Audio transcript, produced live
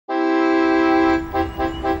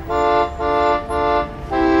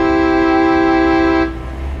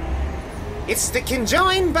It's the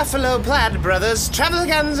Conjoined Buffalo Plaid Brothers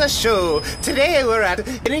Travelganza show. Today we're at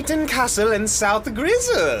Bennington Castle in South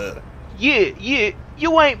Grizzle. Yeah,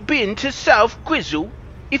 you ain't been to South Grizzle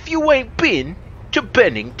if you ain't been to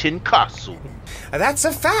Bennington Castle. That's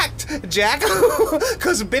a fact, Jack,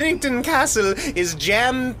 'cause Bennington Castle is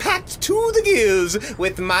jam-packed to the gills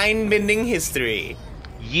with mind-bending history.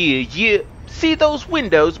 Yeah, see those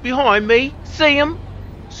windows behind me? See 'em?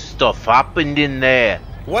 Stuff happened in there.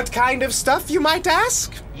 What kind of stuff, you might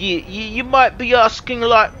ask? You might be asking,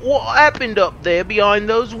 like, what happened up there behind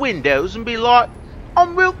those windows, and be like,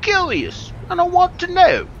 I'm real curious, and I want to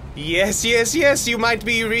know. Yes, you might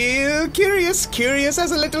be real curious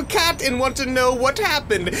as a little cat and want to know what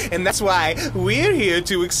happened, and that's why we're here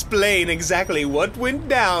to explain exactly what went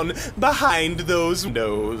down behind those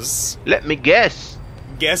windows. Let me guess.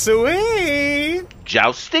 Guess away.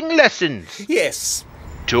 Jousting lessons. Yes.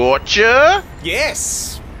 Torture.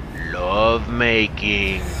 Yes. Love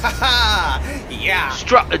making. Haha, yeah.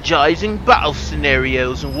 Strategizing battle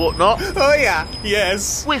scenarios and whatnot. Oh yeah,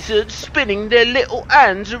 yes. Wizards spinning their little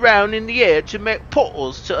hands around in the air to make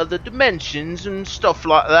portals to other dimensions and stuff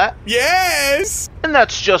like that. Yes. And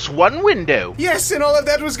that's just one window. Yes, and all of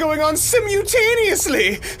that was going on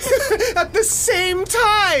simultaneously. At the same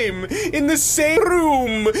time. In the same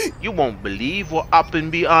room. You won't believe what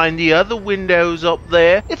happened behind the other windows up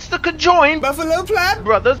there. It's the Conjoined Buffalo Plaid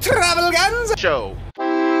Brothers Travelganza show.